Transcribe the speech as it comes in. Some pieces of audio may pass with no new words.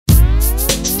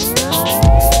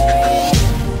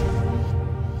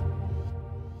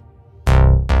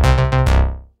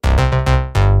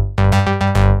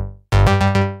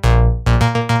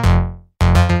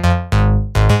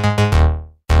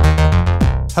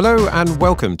Hello and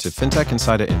welcome to Fintech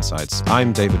Insider Insights.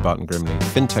 I'm David Barton-Grimley,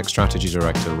 Fintech Strategy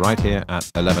Director right here at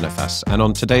 11FS. And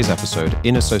on today's episode,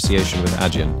 in association with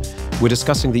Adyen, we're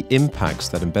discussing the impacts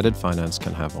that embedded finance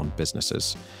can have on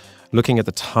businesses, looking at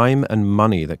the time and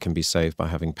money that can be saved by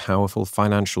having powerful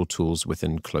financial tools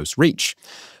within close reach.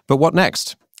 But what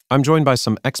next? I'm joined by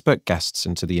some expert guests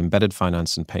into the embedded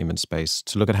finance and payment space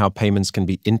to look at how payments can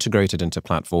be integrated into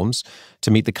platforms to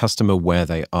meet the customer where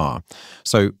they are.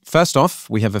 So first off,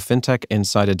 we have a Fintech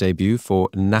Insider debut for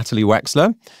Natalie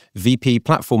Wexler, VP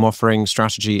Platform Offering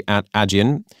Strategy at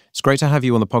Adyen. It's great to have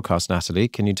you on the podcast, Natalie.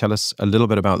 Can you tell us a little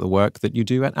bit about the work that you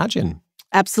do at Adyen?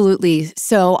 Absolutely.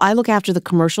 So I look after the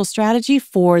commercial strategy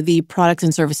for the products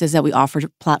and services that we offer to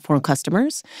platform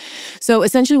customers. So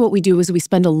essentially what we do is we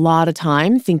spend a lot of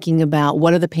time thinking about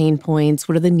what are the pain points,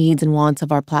 what are the needs and wants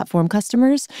of our platform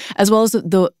customers, as well as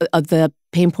the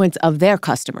pain points of their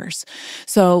customers.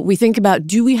 So we think about,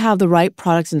 do we have the right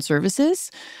products and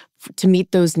services to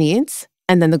meet those needs?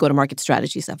 And then the go-to-market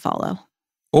strategies that follow.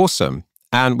 Awesome.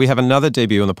 And we have another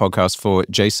debut on the podcast for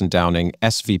Jason Downing,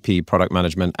 SVP Product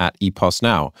Management at Epos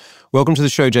Now. Welcome to the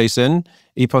show, Jason.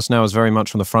 Epos Now is very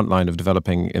much on the front line of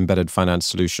developing embedded finance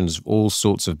solutions for all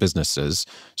sorts of businesses.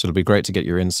 So it'll be great to get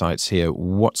your insights here.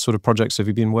 What sort of projects have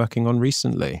you been working on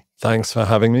recently? Thanks for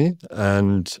having me.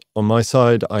 And on my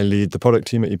side, I lead the product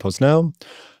team at Epos Now.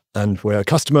 And we're a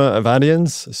customer of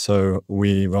Adyen's. So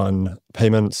we run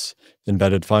payments,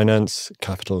 embedded finance,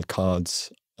 capital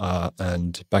cards,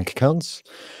 and bank accounts.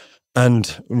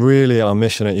 And really our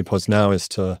mission at Epos Now is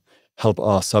to help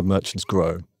our sub-merchants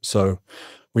grow. So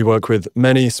we work with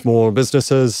many small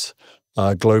businesses.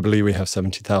 Globally, we have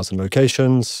 70,000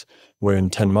 locations. We're in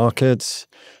 10 markets.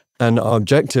 And our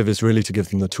objective is really to give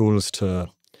them the tools to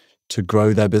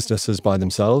grow their businesses by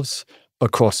themselves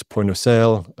across point of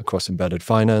sale, across embedded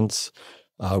finance.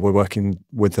 We're working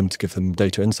with them to give them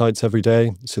data insights every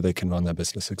day so they can run their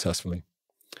business successfully.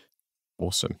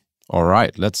 Awesome. All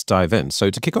right, let's dive in. So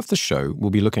to kick off the show,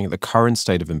 we'll be looking at the current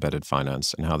state of embedded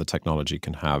finance and how the technology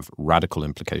can have radical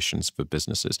implications for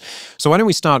businesses. So why don't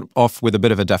we start off with a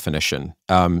bit of a definition?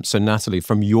 So Natalie,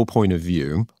 from your point of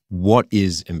view, what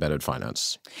is embedded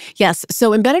finance? Yes.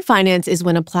 So embedded finance is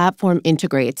when a platform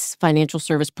integrates financial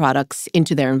service products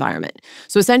into their environment.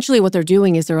 So essentially what they're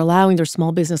doing is they're allowing their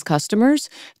small business customers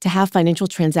to have financial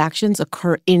transactions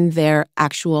occur in their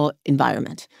actual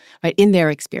environment, right, in their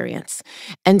experience.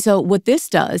 And so what this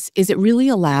does is it really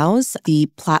allows the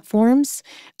platforms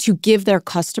to give their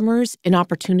customers an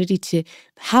opportunity to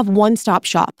have one-stop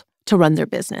shop to run their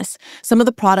business. Some of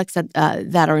the products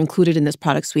that are included in this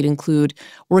product suite include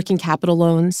working capital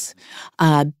loans,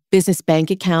 business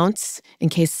bank accounts in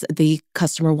case the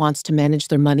customer wants to manage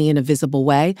their money in a visible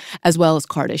way, as well as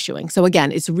card issuing. So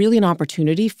again, it's really an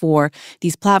opportunity for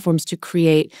these platforms to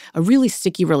create a really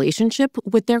sticky relationship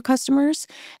with their customers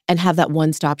and have that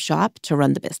one-stop shop to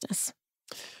run the business.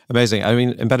 Amazing. I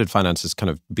mean, embedded finance has kind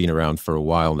of been around for a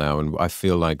while now, and I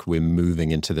feel like we're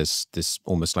moving into this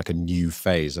almost like a new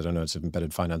phase. I don't know, it's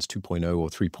embedded finance 2.0 or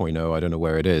 3.0. I don't know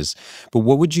where it is. But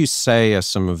what would you say are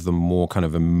some of the more kind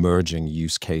of emerging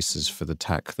use cases for the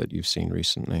tech that you've seen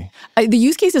recently? The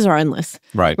use cases are endless.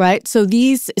 Right. So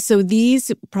these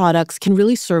products can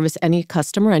really service any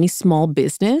customer, any small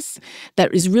business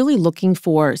that is really looking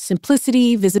for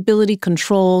simplicity, visibility,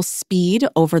 control, speed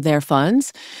over their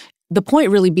funds. The point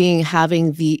really being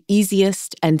having the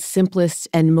easiest and simplest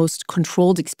and most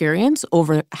controlled experience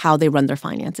over how they run their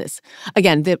finances.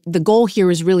 Again, the goal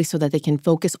here is really so that they can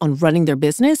focus on running their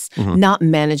business, not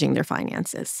managing their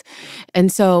finances.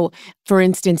 And so, for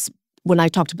instance, when I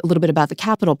talked a little bit about the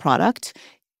capital product,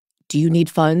 do you need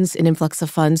funds, an influx of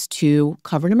funds to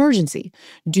cover an emergency?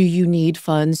 Do you need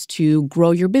funds to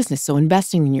grow your business? So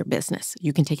investing in your business,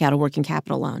 you can take out a working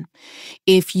capital loan.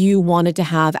 If you wanted to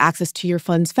have access to your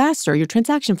funds faster, your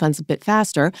transaction funds a bit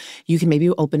faster, you can maybe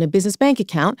open a business bank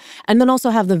account and then also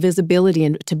have the visibility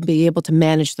and to be able to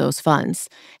manage those funds.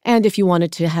 And if you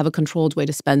wanted to have a controlled way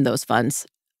to spend those funds,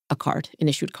 an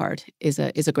issued card is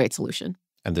a great solution.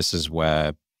 And this is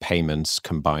where payments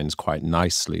combines quite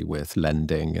nicely with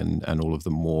lending and all of the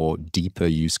more deeper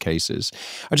use cases.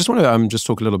 I just want to just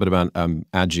talk a little bit about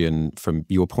Adyen from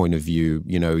your point of view.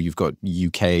 You know, you've got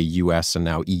UK, US, and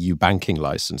now EU banking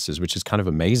licenses, which is kind of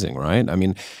amazing, right? I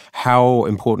mean, how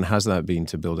important has that been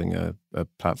to building a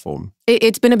platform?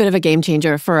 It's been a bit of a game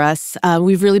changer for us.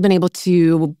 We've really been able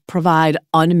to provide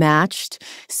unmatched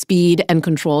speed and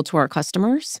control to our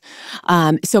customers.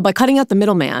 So by cutting out the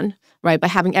middleman, right, by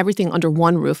having everything under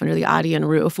one roof, under the Adyen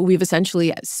roof, we've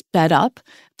essentially sped up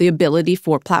the ability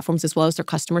for platforms as well as their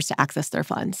customers to access their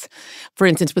funds. For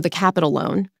instance, with a capital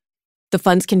loan, The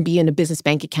funds can be in a business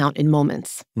bank account in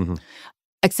moments. Mm-hmm.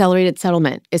 Accelerated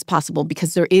settlement is possible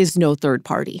because there is no third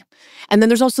party. And then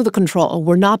there's also the control.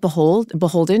 We're not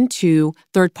beholden to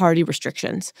third-party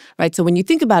restrictions, right? So when you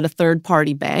think about a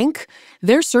third-party bank,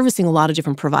 they're servicing a lot of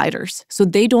different providers. So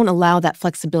they don't allow that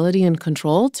flexibility and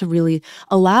control to really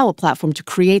allow a platform to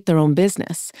create their own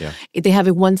business. Yeah. They have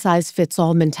a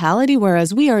one-size-fits-all mentality,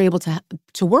 whereas we are able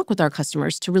to work with our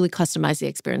customers to really customize the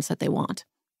experience that they want.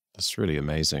 That's really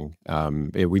amazing.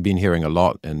 We've been hearing a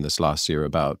lot in this last year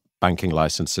about banking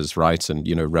licenses, right? And,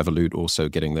 Revolut also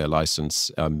getting their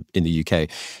license in the UK.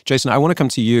 Jason, I want to come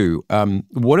to you.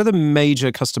 What are the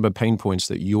major customer pain points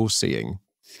that you're seeing?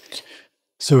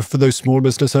 So for those small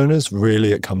business owners,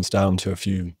 really it comes down to a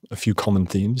few common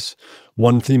themes.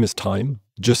 One theme is time.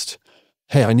 Just,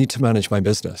 hey, I need to manage my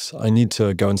business. I need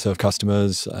to go and serve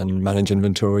customers and manage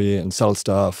inventory and sell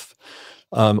stuff.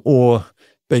 Or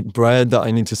bake bread that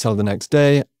I need to sell the next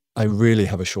day. I really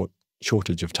have a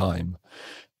shortage of time.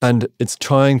 And it's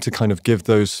trying to kind of give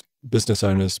those business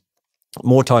owners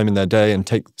more time in their day and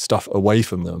take stuff away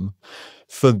from them.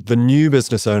 For the new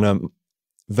business owner,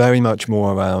 very much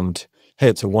more around, hey,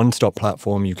 it's a one-stop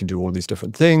platform. You can do all these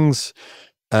different things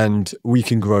and we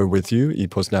can grow with you.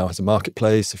 Epos now has a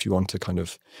marketplace. If you want to kind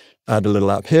of add a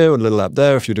little app here or a little app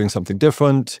there, if you're doing something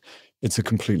different, it's a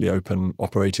completely open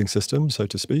operating system, so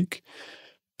to speak.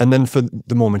 And then for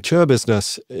the more mature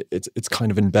business, it's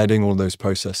kind of embedding all those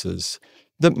processes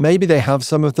that maybe they have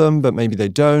some of them, but maybe they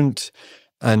don't,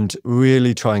 and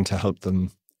really trying to help them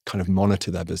kind of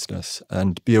monitor their business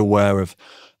and be aware of,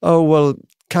 oh, well,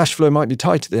 cash flow might be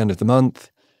tight at the end of the month,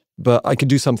 but I can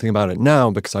do something about it now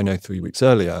because I know 3 weeks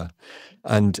earlier.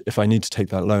 And if I need to take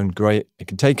that loan, great, I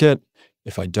can take it.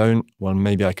 If I don't, well,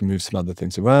 maybe I can move some other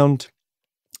things around.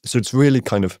 So it's really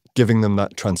kind of giving them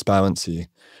that transparency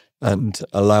and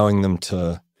allowing them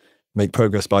to make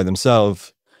progress by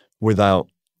themselves without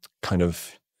kind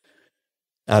of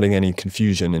adding any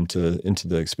confusion into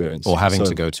the experience. Or having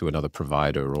to go to another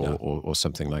provider or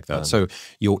something like that. So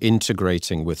you're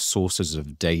integrating with sources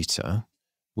of data,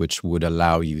 which would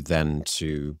allow you then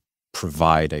to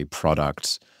provide a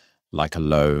product like a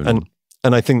loan.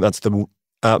 And I think that's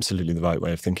absolutely the right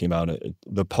way of thinking about it.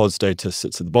 The POS data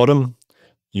sits at the bottom.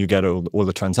 You get all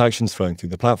the transactions flowing through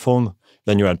the platform.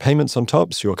 Then you add payments on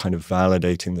top, so you're kind of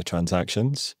validating the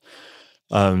transactions.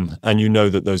 And you know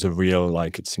that those are real,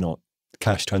 like it's not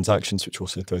cash transactions, which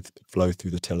also flow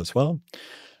through the till as well.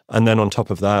 And then on top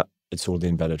of that, it's all the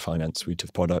embedded finance suite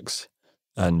of products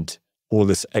and all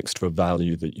this extra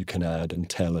value that you can add and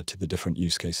tailor to the different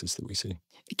use cases that we see.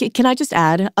 Can I just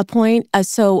add a point?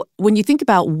 So when you think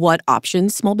about what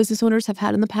options small business owners have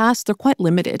had in the past, they're quite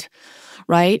limited,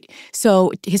 right?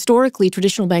 So historically,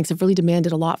 traditional banks have really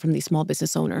demanded a lot from these small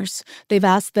business owners. They've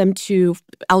asked them to,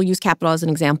 I'll use Capital as an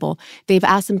example, they've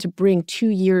asked them to bring 2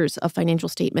 years of financial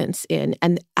statements in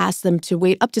and asked them to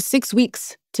wait up to 6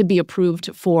 weeks to be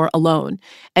approved for a loan.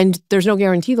 And there's no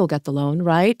guarantee they'll get the loan,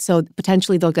 right? So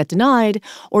potentially they'll get denied,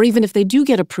 or even if they do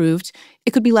get approved,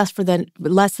 it could be less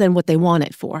than what they want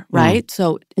it for, right?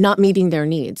 So not meeting their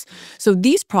needs. So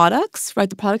these products, right,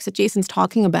 the products that Jason's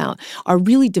talking about are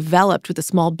really developed with the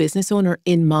small business owner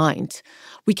in mind.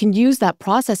 We can use that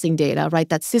processing data, right,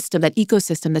 that system, that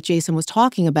ecosystem that Jason was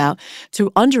talking about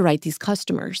to underwrite these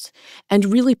customers and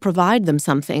really provide them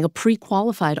something, a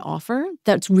pre-qualified offer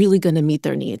that's really going to meet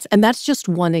their needs. And that's just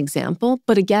one example.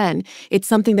 But again, it's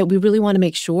something that we really want to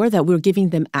make sure that we're giving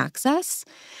them access.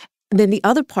 And then the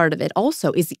other part of it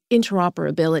also is the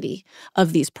interoperability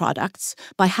of these products.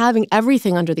 By having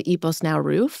everything under the Epos Now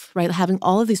roof, right, having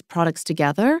all of these products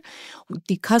together,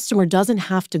 the customer doesn't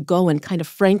have to go and kind of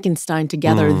Frankenstein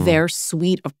together their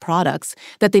suite of products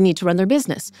that they need to run their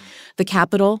business. The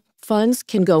capital funds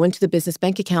can go into the business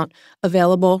bank account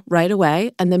available right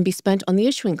away and then be spent on the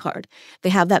issuing card. They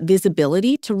have that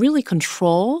visibility to really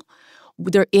control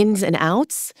their ins and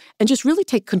outs and just really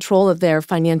take control of their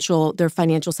financial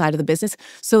side of the business.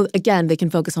 So again, they can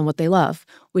focus on what they love,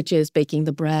 which is baking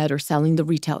the bread or selling the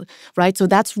retail, right? So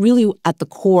that's really at the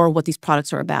core what these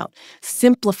products are about,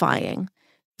 simplifying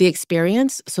the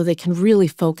experience so they can really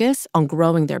focus on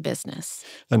growing their business.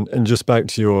 And just back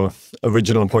to your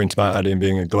original point about Adyen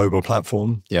being a global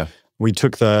platform. Yeah. We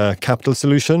took the capital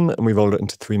solution and we rolled it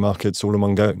into 3 markets all in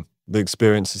one go. The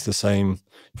experience is the same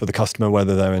for the customer,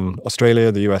 whether they're in Australia,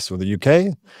 the US, or the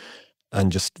UK,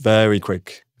 and just very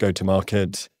quick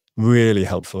go-to-market, really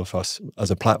helpful for us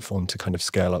as a platform to kind of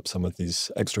scale up some of these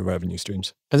extra revenue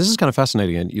streams. And this is kind of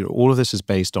fascinating. And all of this is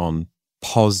based on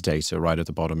POS data right at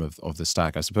the bottom of the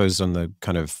stack. I suppose on the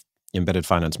kind of embedded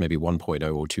finance maybe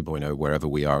 1.0 or 2.0, wherever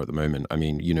we are at the moment. I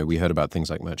mean, we heard about things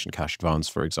like merchant cash advance,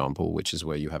 for example, which is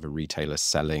where you have a retailer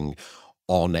selling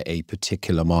on a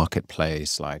particular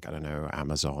marketplace, like, I don't know,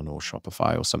 Amazon or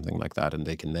Shopify or something like that. And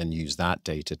they can then use that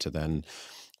data to then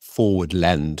forward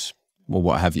lend or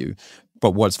what have you.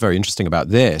 But what's very interesting about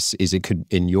this is it could,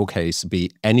 in your case,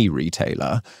 be any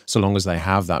retailer. So long as they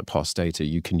have that POS data,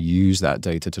 you can use that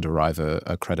data to derive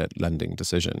a credit lending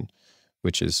decision,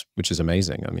 which is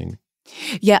amazing. I mean,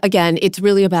 yeah, again, it's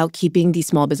really about keeping the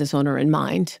small business owner in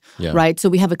mind, right? So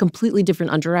we have a completely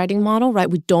different underwriting model, right?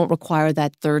 We don't require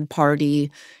that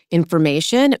third-party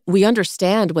information. We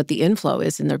understand what the inflow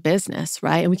is in their business,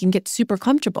 right? And we can get super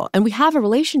comfortable. And we have a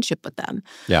relationship with them,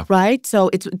 right?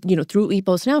 So it's, through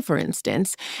Epos now, for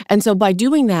instance. And so by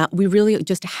doing that, we really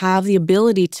just have the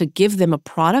ability to give them a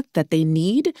product that they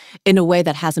need in a way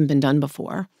that hasn't been done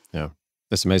before. Yeah.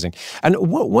 That's amazing. And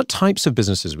what types of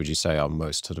businesses would you say are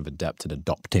most sort of adept at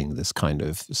adopting this kind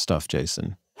of stuff,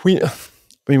 Jason?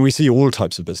 We see all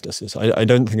types of businesses. I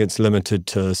don't think it's limited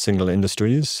to single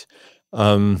industries.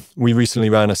 We recently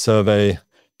ran a survey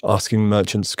asking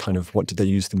merchants kind of what did they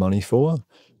use the money for?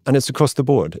 And it's across the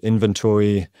board.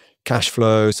 Inventory, cash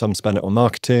flow, some spend it on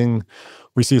marketing.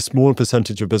 We see a small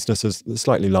percentage of businesses,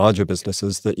 slightly larger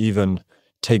businesses, that even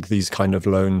take these kind of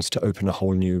loans to open a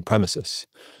whole new premises.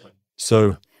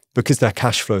 So because their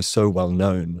cash flow is so well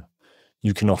known,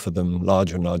 you can offer them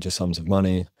larger and larger sums of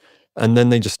money. And then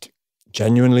they just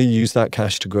genuinely use that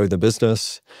cash to grow their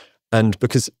business. And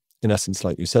because, in essence,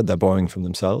 like you said, they're borrowing from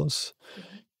themselves.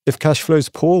 If cash flow is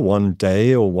poor one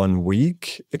day or 1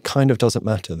 week, it kind of doesn't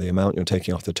matter. The amount you're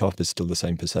taking off the top is still the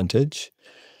same percentage.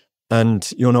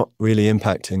 And you're not really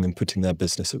impacting and putting their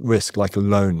business at risk like a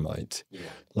loan might.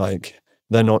 Like,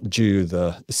 they're not due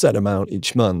the set amount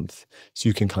each month, so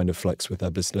you can kind of flex with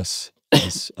their business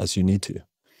as you need to.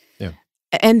 Yeah.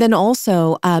 And then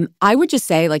also, I would just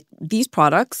say, like, these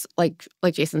products, like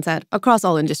Jason said, across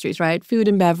all industries, right? Food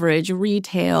and beverage,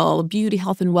 retail, beauty,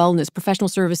 health and wellness, professional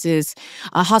services,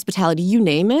 hospitality, you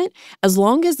name it. As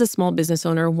long as the small business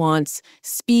owner wants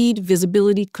speed,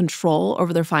 visibility, control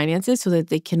over their finances so that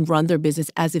they can run their business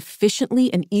as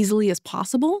efficiently and easily as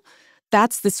possible,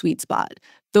 that's the sweet spot.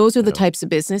 Those are the types of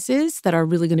businesses that are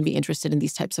really going to be interested in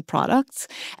these types of products.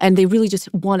 And they really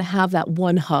just want to have that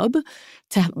one hub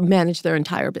to manage their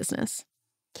entire business.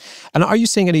 And are you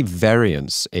seeing any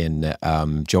variance in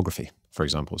geography, for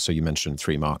example? So you mentioned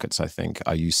 3 markets, I think.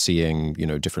 Are you seeing,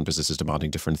 different businesses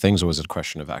demanding different things? Or is it a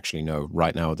question of actually, no,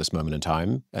 right now at this moment in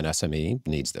time, an SME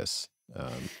needs this?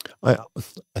 I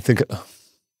think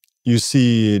you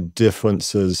see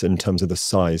differences in terms of the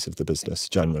size of the business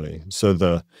generally.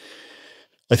 So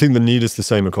I think the need is the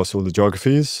same across all the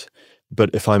geographies.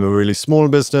 But if I'm a really small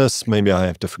business, maybe I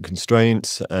have different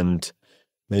constraints. And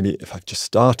maybe if I've just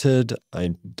started,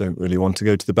 I don't really want to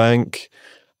go to the bank.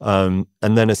 And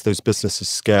then as those businesses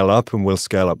scale up, and we'll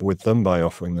scale up with them by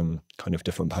offering them kind of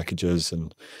different packages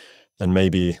and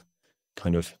maybe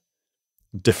kind of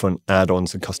different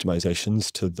add-ons and customizations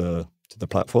to the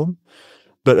platform.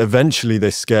 But eventually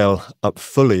they scale up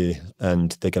fully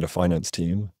and they get a finance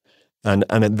team. And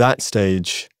at that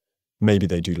stage, maybe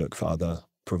they do look for other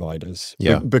providers.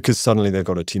 Yeah. Because suddenly they've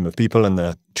got a team of people and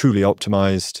they're truly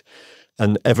optimized.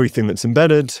 And everything that's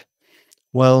embedded,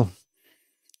 well,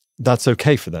 that's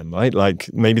okay for them, right?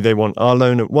 Like maybe they want our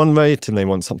loan at one rate and they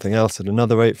want something else at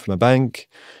another rate from a bank.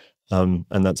 And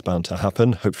that's bound to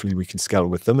happen. Hopefully we can scale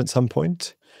with them at some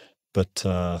point. But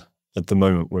at the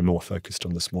moment, we're more focused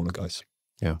on the smaller guys.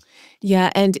 Yeah. Yeah.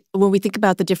 And when we think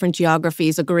about the different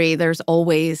geographies, agree, there's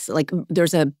always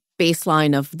there's a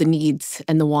baseline of the needs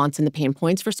and the wants and the pain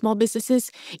points for small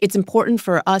businesses. It's important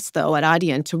for us, though, at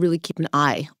Adyen to really keep an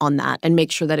eye on that and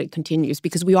make sure that it continues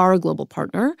because we are a global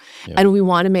partner. Yeah. And we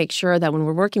want to make sure that when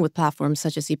we're working with platforms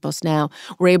such as Epos now,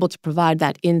 we're able to provide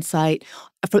that insight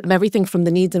from everything from the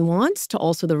needs and wants to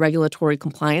also the regulatory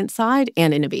compliance side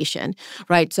and innovation,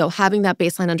 right? So having that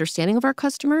baseline understanding of our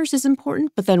customers is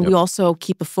important, but then we also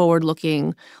keep a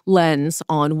forward-looking lens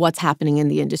on what's happening in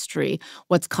the industry,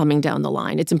 what's coming down the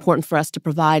line. It's important for us to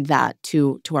provide that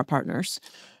to our partners.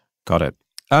 Got it.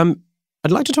 I'd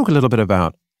like to talk a little bit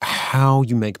about how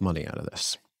you make money out of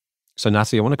this. So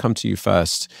Natalie, I want to come to you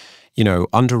first.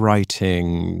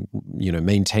 Underwriting,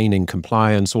 maintaining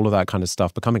compliance, all of that kind of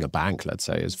stuff, becoming a bank, let's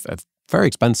say, is a very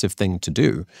expensive thing to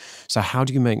do. So how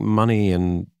do you make money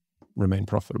and remain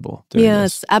profitable doing this?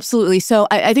 Yes, absolutely. So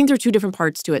I think there are 2 different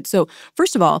parts to it. So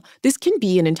first of all, this can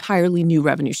be an entirely new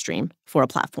revenue stream for a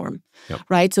platform,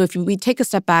 right? So if we take a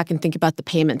step back and think about the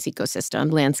payments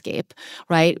ecosystem landscape,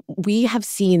 right, we have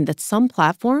seen that some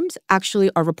platforms actually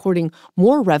are reporting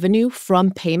more revenue from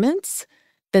payments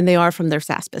than they are from their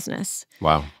SaaS business.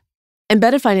 Wow.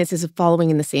 Embedded finance is following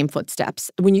in the same footsteps.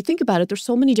 When you think about it, there's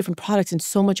so many different products and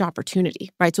so much opportunity,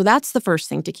 right? So that's the first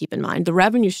thing to keep in mind. The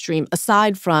revenue stream,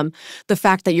 aside from the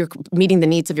fact that you're meeting the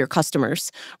needs of your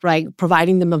customers, right?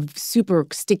 Providing them a super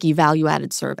sticky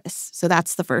value-added service. So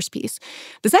that's the first piece.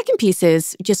 The second piece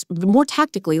is just more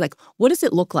tactically, like, what does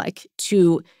it look like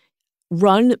to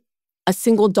run a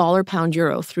single dollar, pound,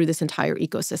 euro through this entire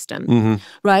ecosystem,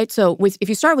 right? So if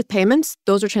you start with payments,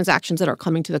 those are transactions that are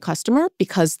coming to the customer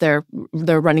because they're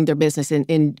running their business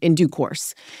in due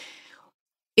course.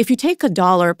 If you take a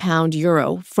dollar, pound,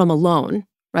 euro from a loan,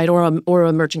 right, or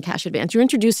a merchant cash advance, you're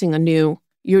introducing a new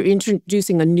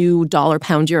dollar,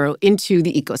 pound, euro into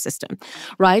the ecosystem,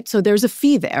 right? So there's a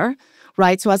fee there,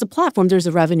 right? So as a platform, there's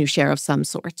a revenue share of some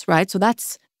sorts, right? So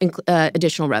that's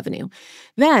additional revenue.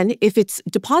 Then, if it's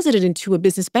deposited into a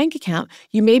business bank account,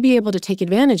 you may be able to take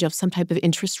advantage of some type of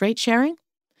interest rate sharing.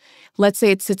 Let's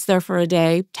say it sits there for a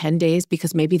day, 10 days,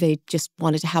 because maybe they just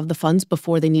wanted to have the funds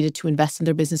before they needed to invest in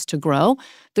their business to grow.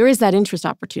 There is that interest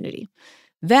opportunity.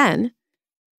 Then,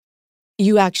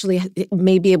 you actually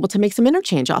may be able to make some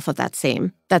interchange off of that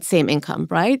same income,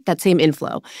 right? That same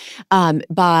inflow,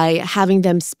 by having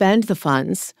them spend the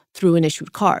funds through an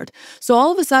issued card. So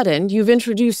all of a sudden, you've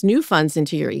introduced new funds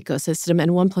into your ecosystem,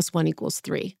 and 1 + 1 =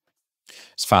 3.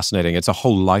 It's fascinating. It's a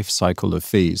whole life cycle of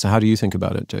fees. How do you think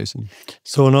about it, Jason?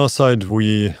 So on our side,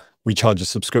 we charge a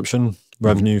subscription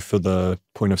revenue for the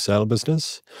point of sale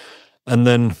business, and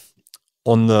then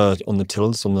on the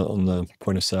tills, on the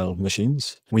point of sale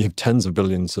machines, we have tens of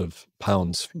billions of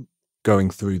pounds going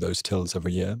through those tills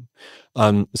every year.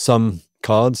 Some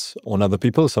cards on other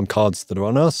people, some cards that are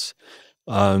on us.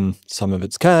 Some of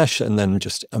it's cash, and then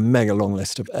just a mega long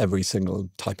list of every single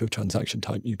type of transaction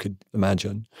type you could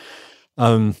imagine.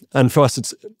 And for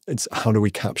us, it's how do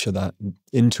we capture that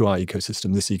into our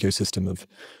ecosystem, this ecosystem of,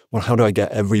 well, how do I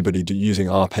get everybody using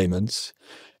our payments?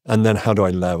 And then how do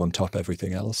I layer on top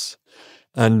everything else?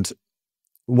 And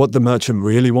what the merchant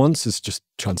really wants is just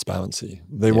transparency.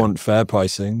 They want fair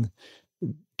pricing,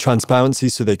 transparency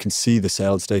so they can see the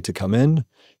sales data come in,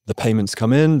 the payments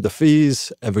come in, the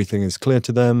fees, everything is clear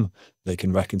to them. They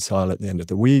can reconcile at the end of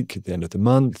the week, at the end of the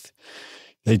month.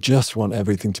 They just want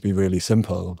everything to be really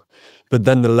simple. But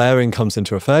then the layering comes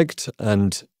into effect,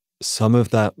 and some of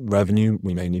that revenue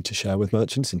we may need to share with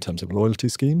merchants in terms of loyalty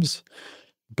schemes.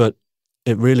 But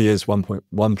it really is 1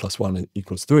 + 1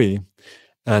 = 3.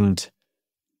 And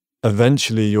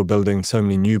eventually you're building so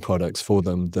many new products for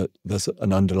them that there's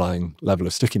an underlying level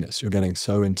of stickiness. You're getting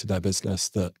so into their business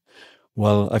that,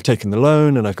 well, I've taken the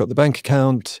loan and I've got the bank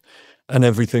account and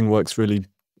everything works really,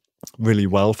 really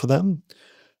well for them,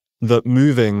 that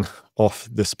moving off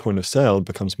this point of sale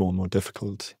becomes more and more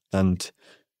difficult. And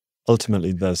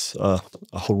ultimately, there's a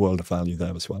whole world of value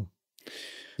there as well.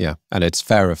 Yeah, and it's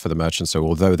fairer for the merchant. So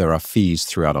although there are fees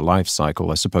throughout a life cycle,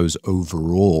 I suppose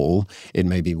overall it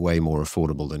may be way more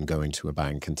affordable than going to a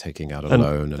bank and taking out a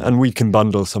loan. And we can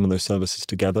bundle some of those services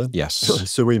together. Yes.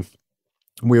 So we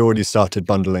already started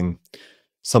bundling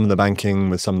some of the banking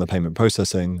with some of the payment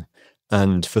processing.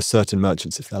 And for certain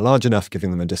merchants, if they're large enough, giving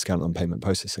them a discount on payment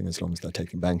processing as long as they're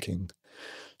taking banking.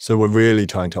 So we're really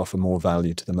trying to offer more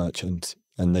value to the merchant,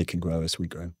 and they can grow as we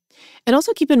grow. And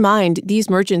also keep in mind, these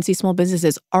merchants, these small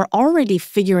businesses are already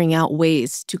figuring out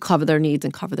ways to cover their needs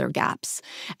and cover their gaps.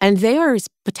 And they are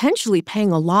potentially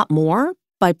paying a lot more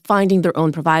by finding their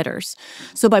own providers.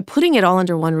 So by putting it all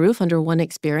under one roof, under one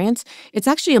experience, it's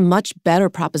actually a much better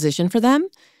proposition for them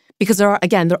because they're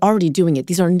already doing it.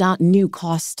 These are not new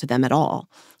costs to them at all.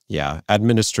 Yeah,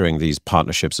 administering these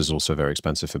partnerships is also very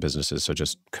expensive for businesses, so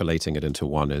just collating it into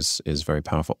one is very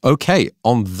powerful. Okay,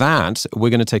 on that, we're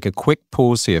going to take a quick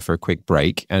pause here for a quick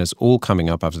break, and it's all coming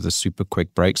up after the super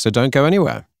quick break, so don't go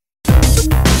anywhere.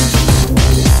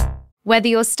 Whether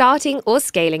you're starting or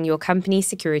scaling your company's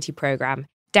security program,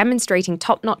 demonstrating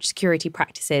top-notch security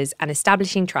practices and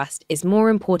establishing trust is more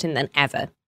important than ever.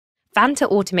 Vanta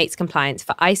automates compliance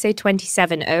for ISO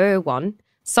 27001,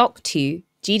 SOC 2,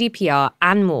 GDPR,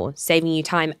 and more, saving you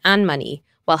time and money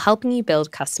while helping you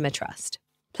build customer trust.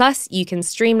 Plus, you can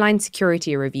streamline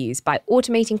security reviews by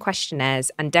automating questionnaires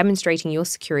and demonstrating your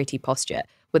security posture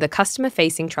with a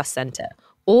customer-facing trust center,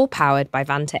 all powered by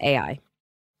Vanta AI.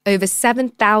 Over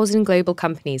 7,000 global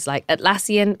companies like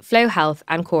Atlassian, Flow Health,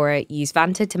 and Quora use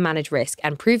Vanta to manage risk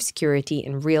and prove security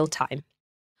in real time.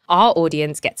 Our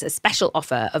audience gets a special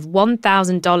offer of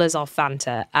 $1,000 off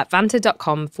Vanta at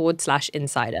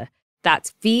vanta.com/insider.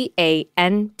 That's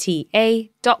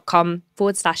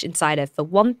VANTA.com/insider for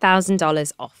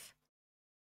 $1,000 off.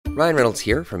 Ryan Reynolds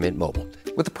here from Mint Mobile.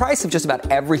 With the price of just about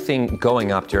everything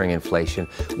going up during inflation,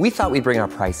 we thought we'd bring our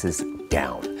prices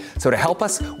down. So to help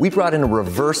us, we brought in a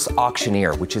reverse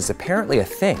auctioneer, which is apparently a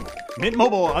thing. Mint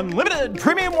Mobile Unlimited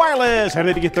Premium Wireless. How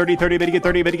to get 30, 30, bit to get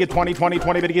 30, bit to get 20, 20,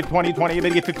 20, bit to get 20, 20, bit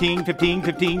to get 15, 15,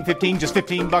 15, 15, just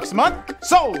 $15 a month?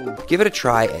 Sold! Give it a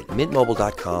try at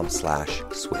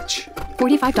mintmobile.com/switch.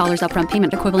 $45 upfront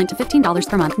payment equivalent to $15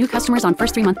 per month. New customers on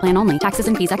first 3-month plan only. Taxes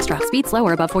and fees extra. Speed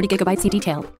slower above 40 gigabytes. See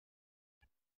detail.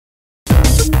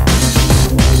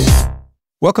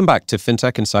 Welcome back to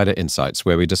Fintech Insider Insights,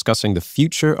 where we're discussing the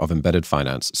future of embedded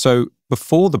finance. So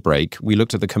before the break, we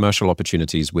looked at the commercial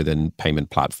opportunities within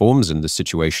payment platforms and the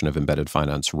situation of embedded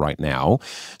finance right now.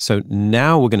 So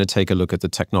now we're going to take a look at the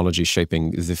technology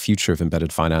shaping the future of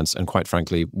embedded finance and, quite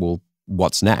frankly,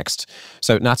 what's next.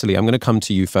 So Natalie, I'm going to come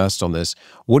to you first on this.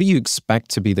 What do you expect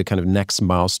to be the kind of next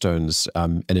milestones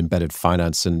in embedded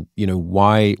finance, and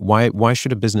why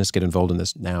should a business get involved in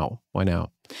this now? Why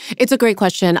now? It's a great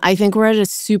question. I think we're at a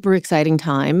super exciting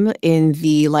time in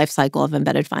the life cycle of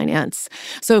embedded finance.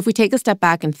 So if we take a step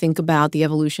back and think about the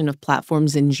evolution of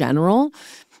platforms in general,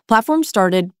 platforms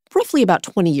started roughly about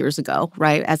 20 years ago,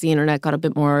 right, as the internet got a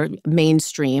bit more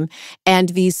mainstream. And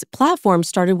these platforms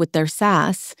started with their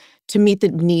SaaS to meet the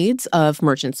needs of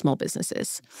merchant small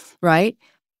businesses, right?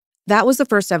 That was the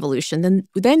first evolution. Then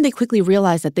they quickly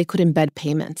realized that they could embed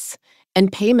payments. And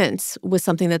payments was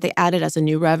something that they added as a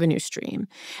new revenue stream.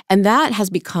 And that has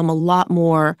become a lot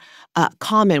more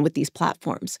common with these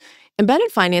platforms.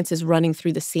 Embedded finance is running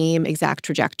through the same exact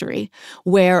trajectory,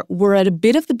 where we're at a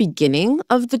bit of the beginning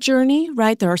of the journey,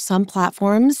 right? There are some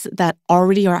platforms that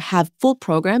already have full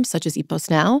programs, such as Epos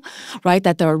now, right,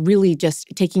 that they're really just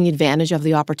taking advantage of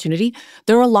the opportunity.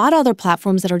 There are a lot of other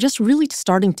platforms that are just really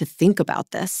starting to think about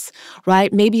this,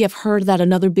 right? Maybe you've heard that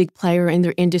another big player in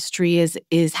their industry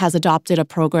has adopted a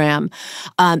program.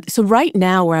 So right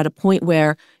now we're at a point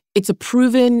where it's a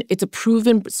proven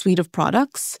suite of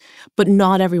products, but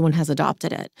not everyone has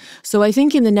adopted it. So I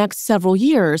think in the next several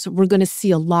years, we're going to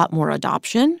see a lot more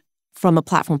adoption from a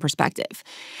platform perspective.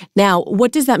 Now,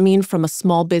 what does that mean from a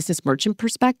small business merchant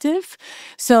perspective?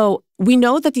 So we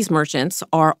know that these merchants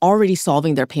are already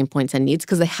solving their pain points and needs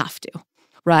because they have to,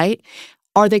 right?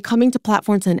 Are they coming to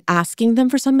platforms and asking them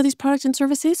for some of these products and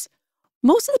services?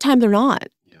 Most of the time, they're not.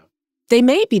 They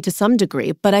may be to some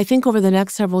degree, but I think over the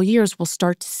next several years, we'll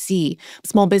start to see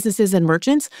small businesses and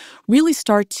merchants really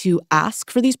start to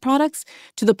ask for these products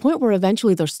to the point where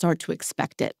eventually they'll start to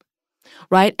expect it,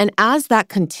 right? And as that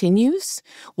continues,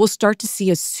 we'll start to see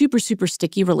a super, super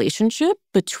sticky relationship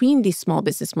between these small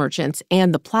business merchants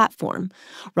and the platform,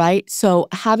 right? So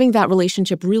having that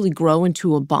relationship really grow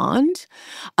into a bond.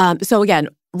 So again,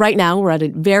 right now, we're at a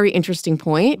very interesting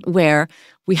point where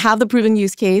we have the proven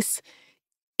use case.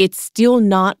 It's still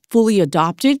not fully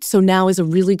adopted, so now is a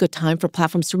really good time for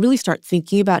platforms to really start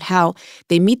thinking about how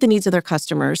they meet the needs of their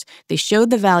customers, they show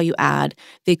the value add,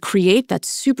 they create that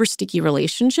super sticky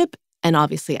relationship, and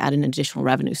obviously add an additional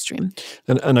revenue stream.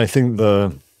 And I think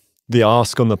the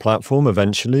ask on the platform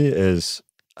eventually is,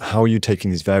 how are you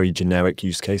taking these very generic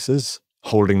use cases,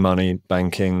 holding money,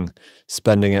 banking,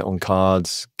 spending it on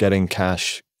cards, getting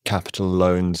cash, capital,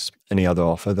 loans, any other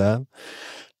offer there?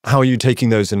 How are you taking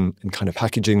those and kind of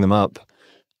packaging them up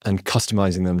and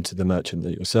customizing them to the merchant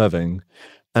that you're serving?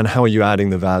 And how are you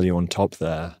adding the value on top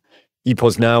there?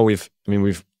 Epos now, we've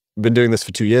been doing this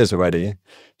for 2 years already,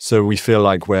 so we feel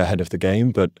like we're ahead of the game,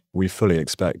 but we fully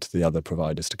expect the other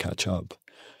providers to catch up.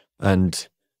 And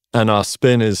our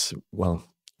spin is, well,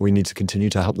 we need to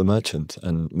continue to help the merchant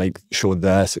and make sure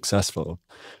they're successful,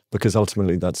 because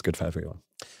ultimately that's good for everyone.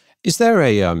 Is there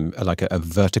a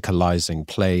verticalizing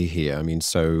play here? I mean,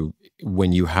 so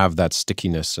when you have that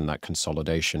stickiness and that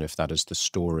consolidation, if that is the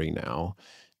story now,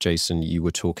 Jason, you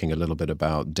were talking a little bit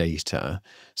about data.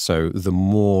 So the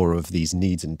more of these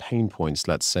needs and pain points,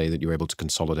 let's say, that you're able to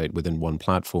consolidate within one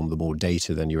platform, the more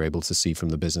data then you're able to see from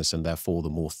the business, and therefore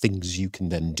the more things you can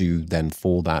then do then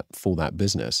for that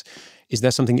business. Is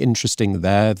there something interesting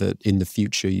there that in the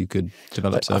future you could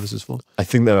develop services for? I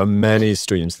think there are many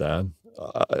streams there.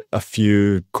 A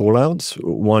few call-outs.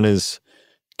 One is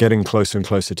getting closer and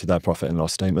closer to that profit and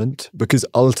loss statement, because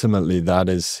ultimately that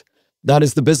is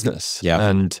the business. Yeah.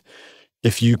 And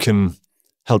if you can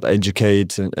help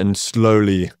educate and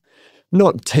slowly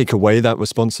not take away that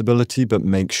responsibility, but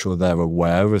make sure they're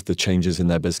aware of the changes in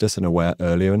their business and aware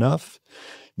earlier enough,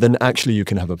 then actually you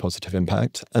can have a positive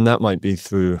impact. And that might be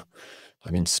through,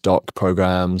 stock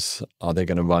programs. Are they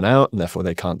going to run out and therefore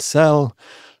they can't sell?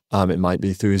 It might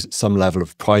be through some level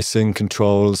of pricing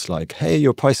controls, like, hey,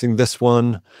 you're pricing this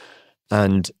one,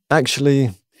 and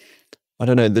actually, I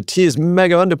don't know, the tea is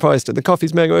mega underpriced and the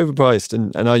coffee's mega overpriced,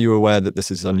 and are you aware that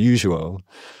this is unusual?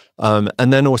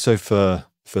 And then also for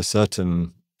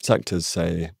certain sectors,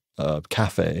 say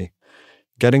cafe,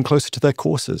 getting closer to their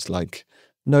courses. Like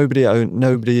nobody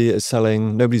is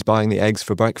selling, nobody's buying the eggs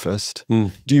for breakfast.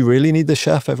 Do you really need the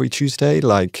chef every Tuesday?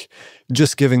 Like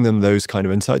just giving them those kind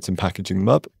of insights and packaging them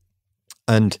up.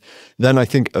 And then I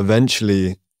think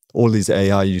eventually all these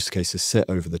AI use cases sit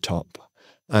over the top.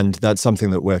 And that's something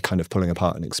that we're kind of pulling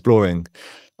apart and exploring.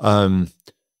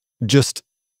 Just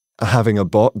having a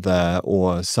bot there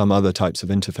or some other types of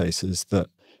interfaces that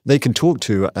they can talk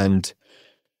to and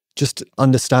just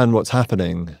understand what's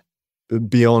happening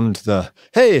beyond the,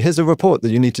 hey, here's a report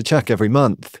that you need to check every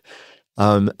month.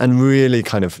 And really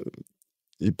kind of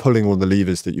pulling all the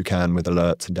levers that you can with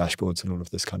alerts and dashboards and all of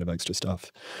this kind of extra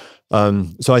stuff.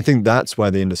 So I think that's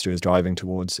where the industry is driving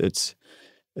towards. It's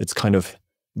kind of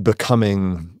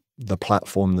becoming the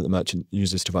platform that the merchant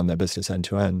uses to run their business end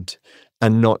to end,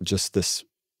 and not just this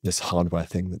hardware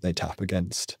thing that they tap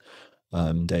against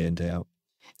day in, day out.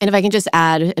 And if I can just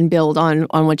add and build on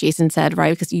what Jason said,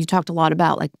 right? Because you talked a lot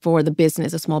about like for the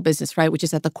business, a small business, right? Which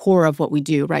is at the core of what we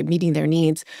do, right? Meeting their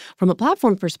needs. From a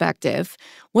platform perspective,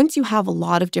 once you have a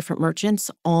lot of different merchants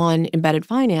on embedded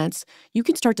finance, you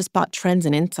can start to spot trends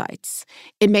and insights.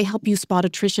 It may help you spot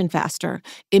attrition faster.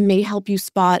 It may help you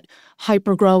spot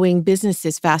hyper-growing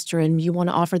businesses faster, and you want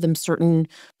to offer them certain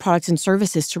products and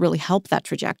services to really help that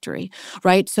trajectory,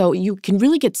 right? So you can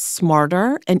really get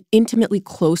smarter and intimately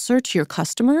closer to your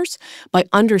customers by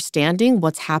understanding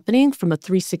what's happening from a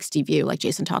 360 view, like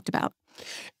Jason talked about.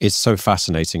 It's so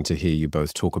fascinating to hear you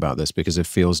both talk about this because it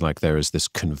feels like there is this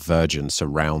convergence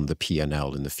around the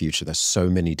P&L in the future. There's so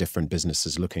many different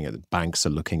businesses looking at it. Banks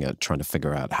are looking at trying to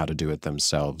figure out how to do it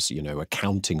themselves. You know,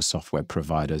 accounting software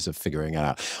providers are figuring it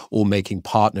out, or making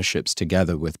partnerships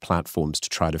together with platforms to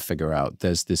try to figure out.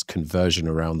 There's this conversion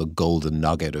around the golden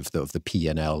nugget of the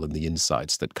P&L and the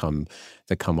insights that come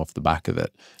off the back of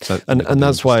it. So, and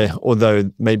that's why, although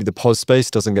maybe the POS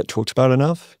space doesn't get talked about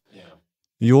enough,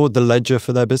 you're the ledger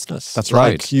for their business. That's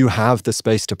right. Like you have the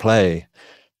space to play.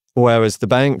 Whereas the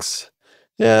banks,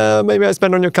 yeah, maybe I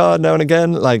spend on your card now and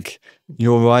again. Like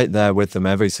you're right there with them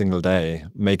every single day,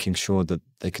 making sure that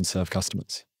they can serve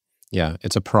customers. Yeah,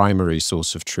 it's a primary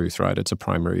source of truth, right? It's a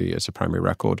primary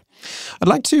record. I'd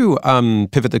like to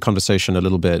pivot the conversation a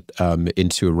little bit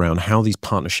into around how these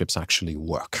partnerships actually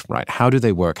work, right? How do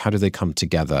they work? How do they come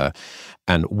together?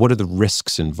 And what are the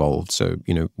risks involved? So,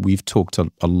 you know, we've talked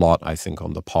a lot, I think,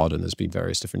 on the pod, and there's been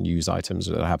various different news items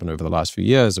that happened over the last few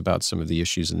years about some of the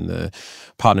issues in the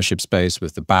partnership space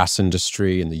with the BaaS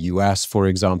industry in the US, for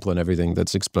example, and everything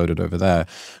that's exploded over there.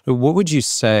 What would you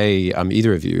say,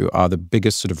 either of you, are the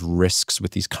biggest sort of risks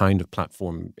with these kind of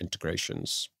platform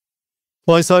integrations?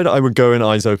 My side, I would go in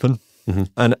eyes open.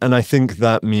 Mm-hmm. And I think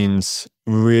that means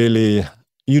really,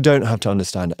 you don't have to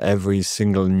understand every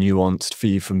single nuanced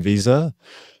fee from Visa,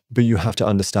 but you have to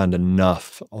understand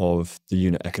enough of the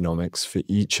unit economics for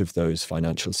each of those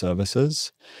financial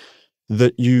services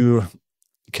that you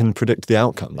can predict the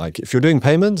outcome. Like if you're doing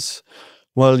payments,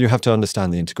 well, you have to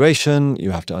understand the integration,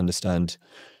 you have to understand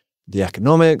the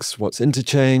economics, what's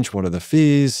interchange, what are the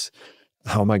fees,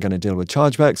 how am I going to deal with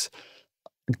chargebacks?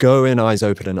 Go in eyes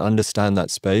open and understand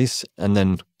that space, and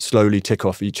then slowly tick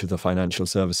off each of the financial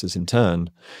services in turn.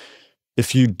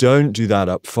 If you don't do that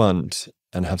up front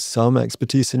and have some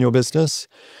expertise in your business,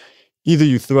 either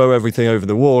you throw everything over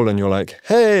the wall and you're like,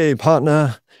 hey,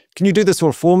 partner, can you do this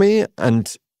all for me?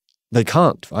 And they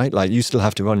can't, right? Like you still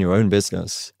have to run your own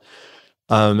business.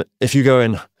 If you go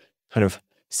in kind of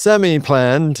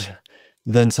semi-planned,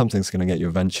 then something's going to get you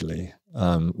eventually.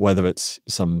 Whether it's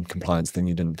some compliance thing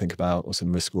you didn't think about or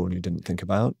some risk rule you didn't think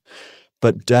about,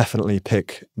 but definitely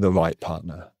pick the right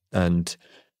partner. And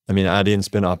I mean, Adyen's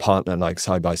been our partner like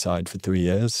side by side for 3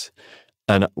 years,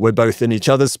 and we're both in each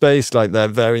other's space. Like they're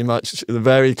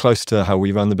very close to how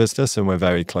we run the business, and we're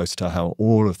very close to how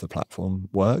all of the platform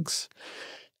works.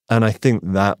 And I think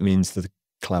that means that the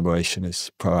collaboration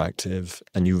is proactive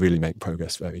and you really make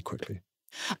progress very quickly.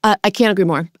 I can't agree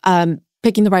more.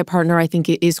 Picking the right partner, I think,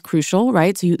 is crucial,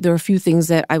 right? So there are a few things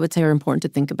that I would say are important to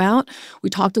think about.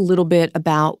 We talked a little bit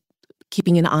about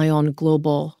keeping an eye on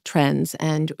global trends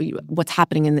and what's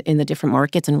happening in the different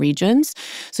markets and regions.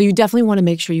 So you definitely want to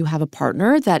make sure you have a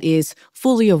partner that is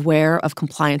fully aware of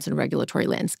compliance and regulatory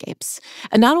landscapes.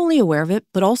 And not only aware of it,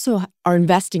 but also are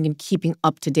investing in keeping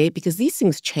up to date, because these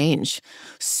things change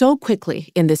so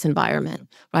quickly in this environment,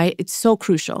 right? It's so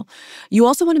crucial. You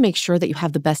also want to make sure that you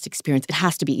have the best experience. It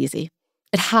has to be easy.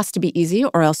 It has to be easy,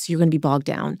 or else you're going to be bogged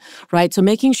down, right? So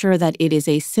making sure that it is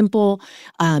a simple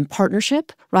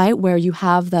partnership, right, where you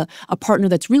have a partner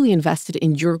that's really invested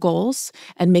in your goals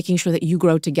and making sure that you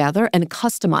grow together, and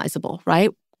customizable, right?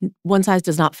 One size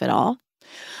does not fit all.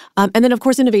 And then, of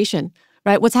course, innovation.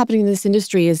 Right? What's happening in this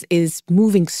industry is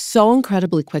moving so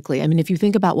incredibly quickly. I mean, if you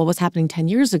think about what was happening 10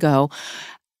 years ago,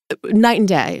 night and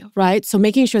day, right? So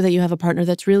making sure that you have a partner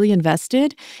that's really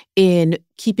invested in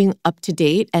keeping up to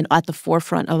date and at the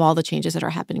forefront of all the changes that are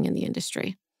happening in the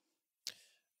industry.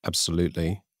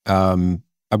 Absolutely.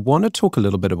 I want to talk a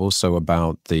little bit also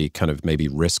about the kind of maybe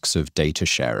risks of data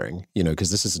sharing,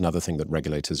 because this is another thing that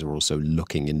regulators are also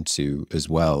looking into as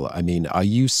well. I mean, are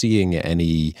you seeing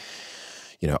any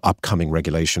upcoming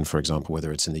regulation, for example,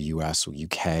 whether it's in the US or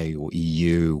UK or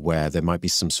EU, where there might be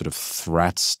some sort of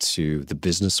threats to the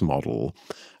business model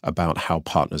about how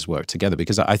partners work together?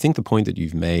 Because I think the point that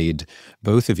you've made,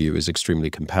 both of you, is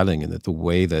extremely compelling, in that the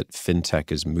way that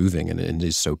fintech is moving and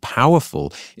is so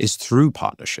powerful is through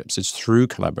partnerships. It's through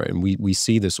collaboration. We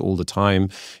see this all the time.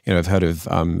 I've heard of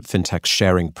fintechs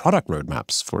sharing product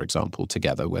roadmaps, for example,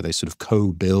 together, where they sort of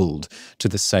co-build to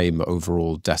the same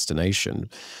overall destination.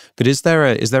 But is there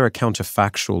a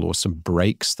counterfactual or some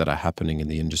breaks that are happening in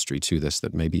the industry to this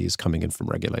that maybe is coming in from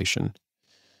regulation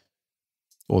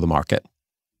or the market?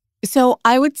 So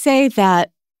I would say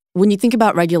that when you think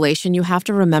about regulation, you have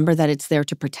to remember that it's there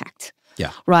to protect.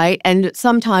 Yeah. Right? And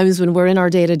sometimes when we're in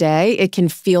our day-to-day, it can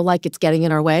feel like it's getting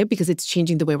in our way because it's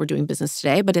changing the way we're doing business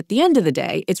today. But at the end of the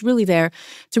day, it's really there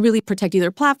to really protect either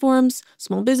platforms,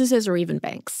 small businesses, or even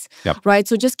banks. Yep. Right?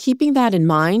 So just keeping that in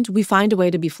mind, we find a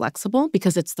way to be flexible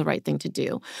because it's the right thing to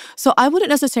do. So I wouldn't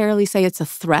necessarily say it's a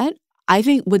threat.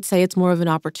 I would say it's more of an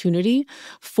opportunity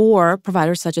for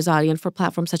providers such as Adyen, for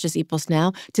platforms such as Epos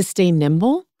now, to stay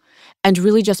nimble and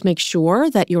really just make sure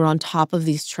that you're on top of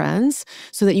these trends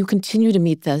so that you continue to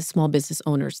meet the small business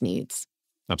owners' needs.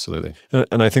 Absolutely.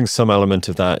 And I think some element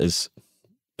of that is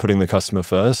putting the customer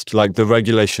first. Like, the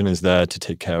regulation is there to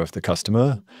take care of the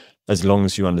customer. As long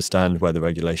as you understand where the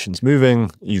regulation's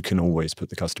moving, you can always put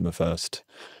the customer first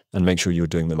and make sure you're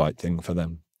doing the right thing for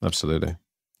them. Absolutely.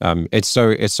 It's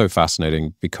so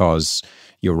fascinating because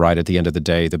you're right. At the end of the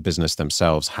day, the business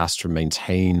themselves has to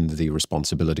maintain the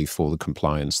responsibility for the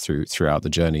compliance throughout the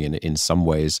journey. And in some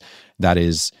ways, that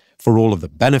is, for all of the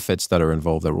benefits that are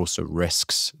involved, there are also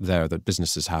risks there that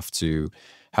businesses have to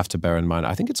bear in mind.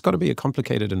 I think it's got to be a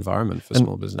complicated environment for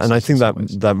small businesses. And I think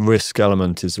that risk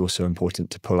element is also important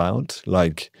to pull out.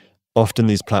 Like, often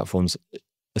these platforms,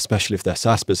 especially if they're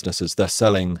SaaS businesses, they're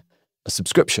selling a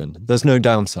subscription. There's no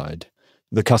downside.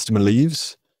 The customer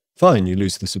leaves, fine, you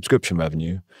lose the subscription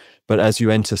revenue. But as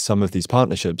you enter some of these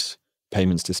partnerships,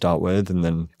 payments to start with, and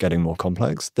then getting more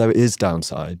complex, there is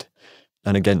downside.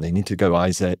 And again, they need to go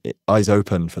eyes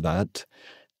open for that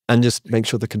and just make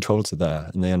sure the controls are there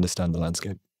and they understand the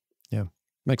landscape. Yeah,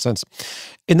 makes sense.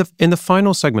 In the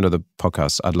final segment of the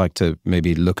podcast, I'd like to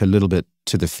maybe look a little bit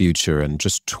to the future and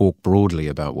just talk broadly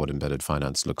about what embedded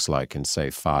finance looks like in, say,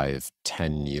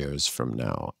 5-10 years from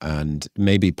now. And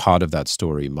maybe part of that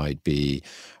story might be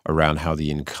around how the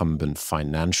incumbent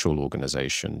financial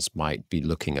organizations might be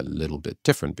looking a little bit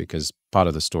different, because part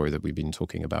of the story that we've been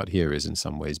talking about here is in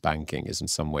some ways banking, is in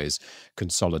some ways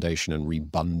consolidation and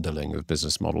rebundling of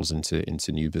business models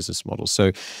into new business models.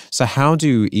 So how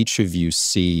do each of you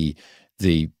see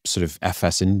the sort of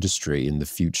FS industry in the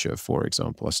future, for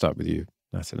example? I'll start with you,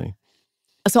 Natalie.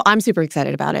 So I'm super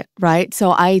excited about it, right?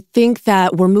 So I think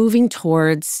that we're moving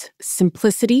towards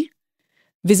simplicity,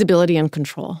 visibility, and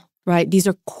control, right? These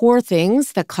are core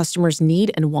things that customers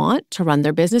need and want to run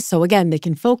their business. So again, they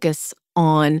can focus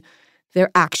on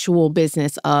their actual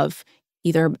business of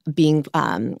either being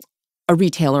a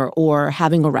retailer or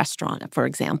having a restaurant, for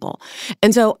example.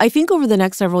 And so I think over the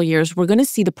next several years, we're going to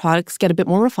see the products get a bit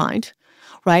more refined,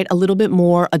 right? A little bit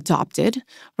more adopted,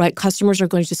 right? Customers are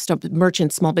going to start,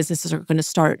 merchants, small businesses are going to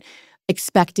start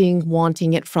expecting,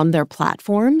 wanting it from their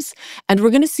platforms. And we're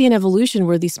going to see an evolution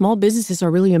where these small businesses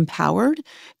are really empowered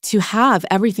to have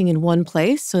everything in one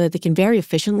place so that they can very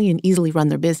efficiently and easily run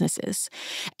their businesses.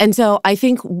 And so I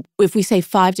think if we say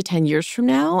 5 to 10 years from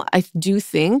now, I do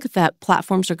think that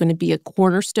platforms are going to be a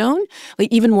cornerstone,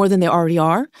 like even more than they already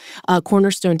are, a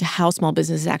cornerstone to how small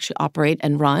businesses actually operate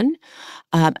and run.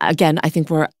 Again, I think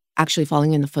we're actually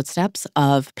following in the footsteps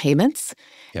of payments,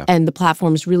 and the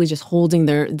platforms really just holding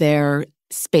their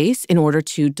space in order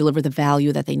to deliver the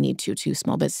value that they need to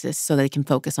small businesses so they can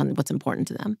focus on what's important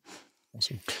to them.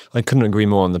 Awesome. I couldn't agree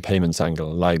more on the payments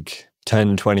angle. Like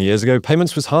 10, 20 years ago,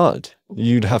 payments was hard.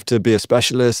 You'd have to be a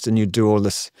specialist and you'd do all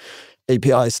this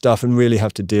API stuff and really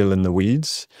have to deal in the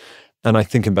weeds. And I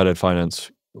think embedded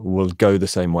finance will go the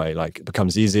same way. Like, it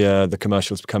becomes easier, the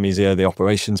commercials become easier, the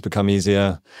operations become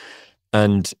easier,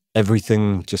 and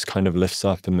everything just kind of lifts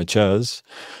up and matures.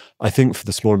 I think for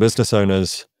the small business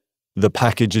owners, the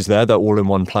package is there, they're all in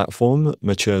one platform,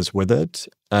 matures with it.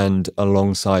 And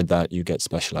alongside that, you get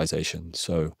specialization.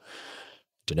 So,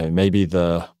 maybe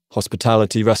the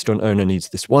hospitality restaurant owner needs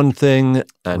this one thing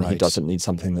and he doesn't need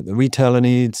something that the retailer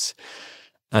needs.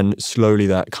 And slowly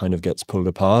that kind of gets pulled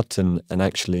apart. And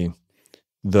actually,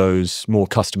 those more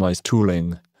customized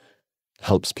tooling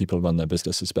helps people run their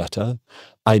businesses better.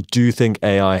 I do think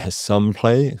AI has some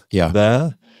play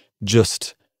there.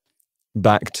 Just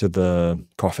back to the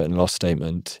profit and loss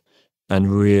statement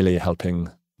and really helping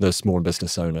the small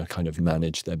business owner kind of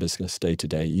manage their business day to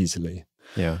day easily.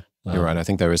 Yeah, you're right. I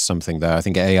think there is something there. I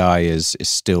think AI is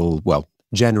still,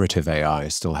 generative AI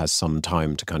still has some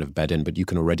time to kind of bed in, but you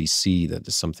can already see that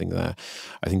there's something there.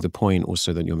 I think the point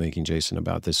also that you're making, Jason,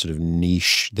 about this sort of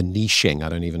niching, I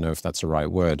don't even know if that's the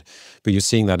right word, but you're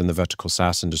seeing that in the vertical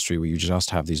SaaS industry where you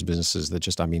just have these businesses that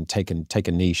just, take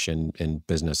a niche in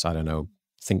business. I don't know,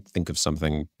 think of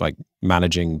something like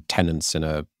managing tenants in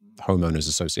a homeowners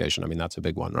association. That's a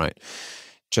big one, right?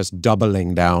 Just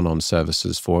doubling down on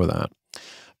services for that.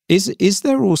 Is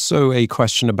there also a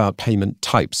question about payment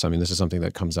types? This is something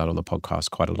that comes out on the podcast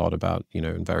quite a lot about,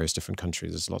 in various different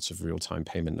countries. There's lots of real-time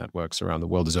payment networks around the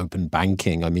world. There's open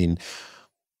banking.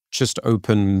 Just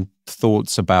open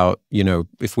thoughts about,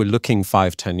 if we're looking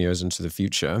 5-10 years into the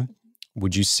future,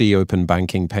 would you see open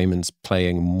banking payments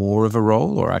playing more of a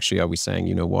role? Or actually, are we saying,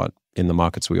 in the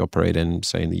markets we operate in,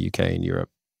 say in the UK and Europe,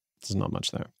 there's not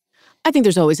much there? I think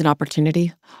there's always an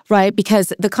opportunity, right?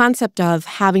 Because the concept of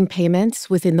having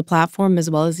payments within the platform as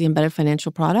well as the embedded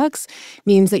financial products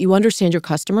means that you understand your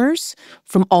customers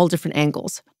from all different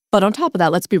angles. But on top of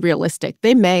that, let's be realistic.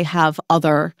 They may have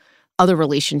other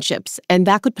relationships, and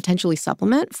that could potentially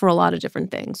supplement for a lot of different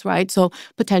things, right? So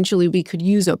potentially we could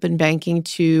use open banking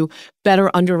to better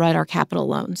underwrite our capital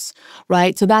loans,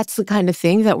 right? So that's the kind of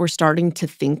thing that we're starting to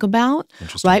think about,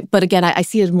 right? But again, I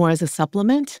see it more as a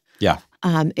supplement. Yeah.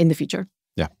 In the future.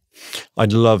 Yeah.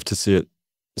 I'd love to see it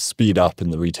speed up in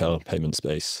the retail payment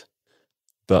space,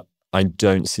 but I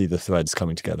don't see the threads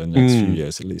coming together in the next few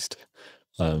years at least.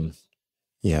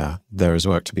 Yeah, there is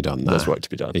work to be done there. There's work to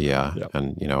be done. Yeah.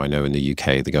 And, I know in the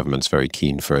UK, the government's very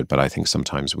keen for it, but I think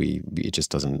sometimes it just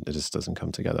doesn't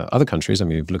come together. Other countries, if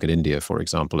you look at India, for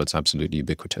example, it's absolutely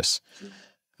ubiquitous.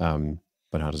 But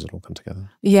how does it all come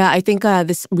together? Yeah, I think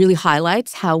this really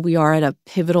highlights how we are at a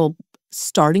pivotal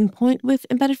starting point with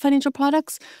embedded financial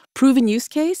products, proven use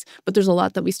case, but there's a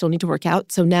lot that we still need to work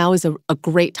out. So now is a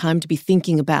great time to be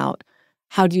thinking about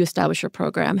how do you establish your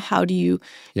program? How do you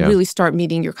really start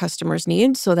meeting your customers'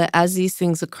 needs so that as these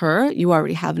things occur, you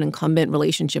already have an incumbent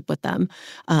relationship with them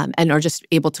and are just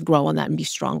able to grow on that and be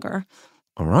stronger.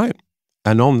 All right.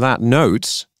 And on that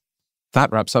note,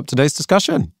 that wraps up today's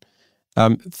discussion.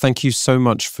 Thank you so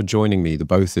much for joining me, the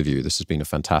both of you. This has been a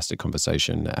fantastic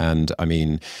conversation. And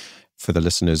for the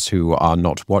listeners who are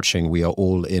not watching, we are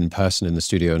all in person in the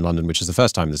studio in London, which is the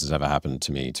first time this has ever happened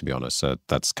to me, to be honest. So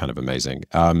that's kind of amazing.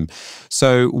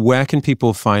 So where can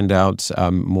people find out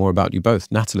more about you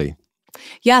both? Natalie?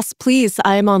 Yes, please.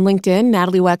 I am on LinkedIn,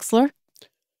 Natalie Wexler.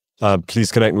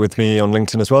 Please connect with me on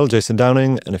LinkedIn as well, Jason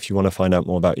Downing. And if you want to find out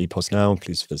more about Epos Now,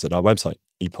 please visit our website,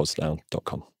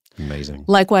 eposnow.com. Amazing.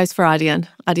 Likewise for Adyen,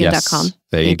 adyen.com. Yes,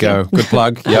 there you go. Good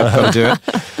plug. Yeah, go do it.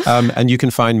 And you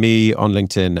can find me on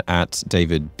LinkedIn at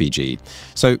David BG.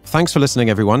 So thanks for listening,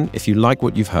 everyone. If you like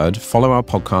what you've heard, follow our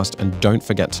podcast and don't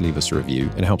forget to leave us a review.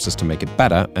 It helps us to make it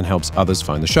better and helps others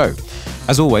find the show.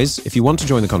 As always, if you want to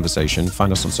join the conversation,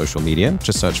 find us on social media.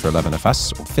 Just search for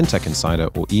 11FS or Fintech Insider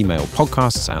or email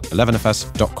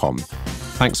podcasts@11fs.com.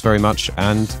 Thanks very much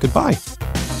and goodbye.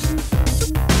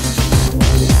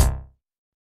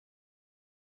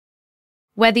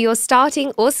 Whether you're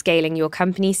starting or scaling your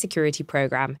company's security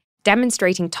program,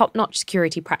 demonstrating top-notch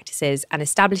security practices and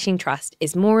establishing trust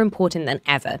is more important than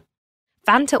ever.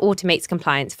 Vanta automates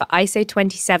compliance for ISO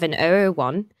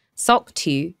 27001, SOC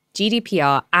 2,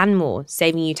 GDPR, and more,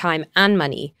 saving you time and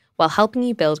money while helping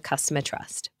you build customer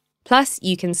trust. Plus,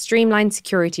 you can streamline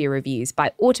security reviews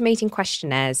by automating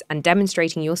questionnaires and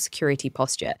demonstrating your security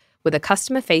posture with a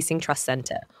customer-facing trust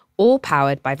center, all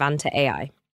powered by Vanta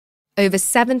AI. Over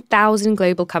 7,000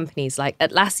 global companies like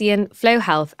Atlassian, Flow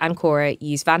Health, and Quora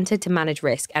use Vanta to manage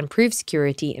risk and prove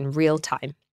security in real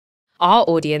time. Our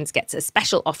audience gets a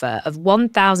special offer of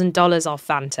 $1,000 off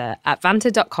Vanta at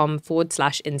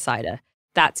vanta.com/insider.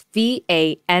 That's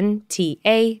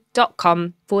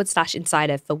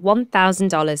VANTA.com/insider for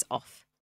 $1,000 off.